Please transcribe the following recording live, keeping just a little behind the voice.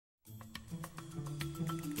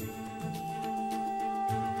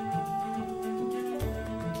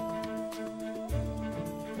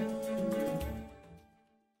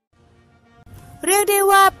รียกได้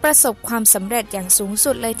ว่าประสบความสำเร็จอย่างสูง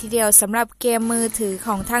สุดเลยทีเดียวสำหรับเกมมือถือข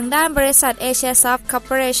องทางด้านบริษัท Asia Soft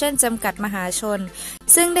Corporation จำกัดมหาชน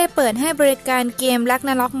ซึ่งได้เปิดให้บริการเกม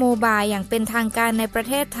Ragnarok Mobile อย่างเป็นทางการในประ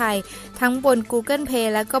เทศไทยทั้งบน Google Play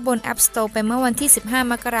และก็บน App Store ไปเมื่อวันที่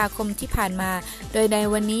15 มกราคมที่ผ่านมาโดยใน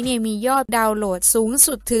วันนี้มียอดดาวน์โหลดสูง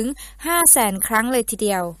สุดถึง 500,000 ครั้งเลยทีเ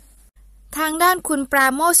ดียวทางด้านคุณปรา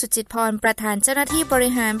โมช สุจิตพรประธานเจ้าหน้าที่บริ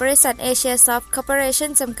หารบริษัท Asia Soft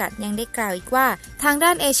Corporation จำกัดยังได้กล่าวอีกว่าทางด้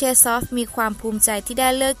าน Asia Soft มีความภูมิใจที่ได้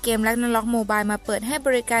เลือกเกม Ragnarok Mobile มาเปิดให้บ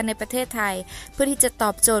ริการในประเทศไทยเพื่อที่จะตอ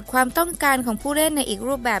บโจทย์ความต้องการของผู้เล่นในอีก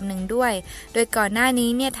รูปแบบหนึ่งด้วยโดยก่อนหน้านี้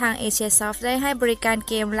ทาง Asia Soft ได้ให้บริการ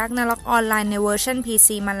เกม Ragnarok ออนไลน์ในเวอร์ชัน PC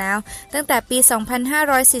มาแล้วตั้งแต่ปี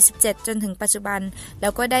 2547 จนถึงปัจจุบันแล้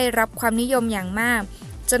วก็ได้รับความนิยมอย่างมาก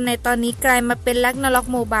จนในตอนนี้กลายมาเป็น Ragnarok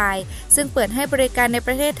Mobile ซึ่งเปิดให้บริการในป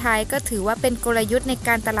ระเทศไทยก็ถือว่าเป็นกลยุทธ์ในก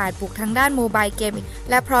ารตลาดบุกทางด้านโมบายเกม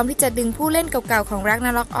และพร้อมที่จะดึงผู้เล่นเก่าๆของ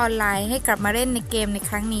Ragnarok ออนไลน์ให้กลับมาเล่นในเกมใน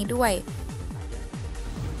ครั้งนี้ด้วย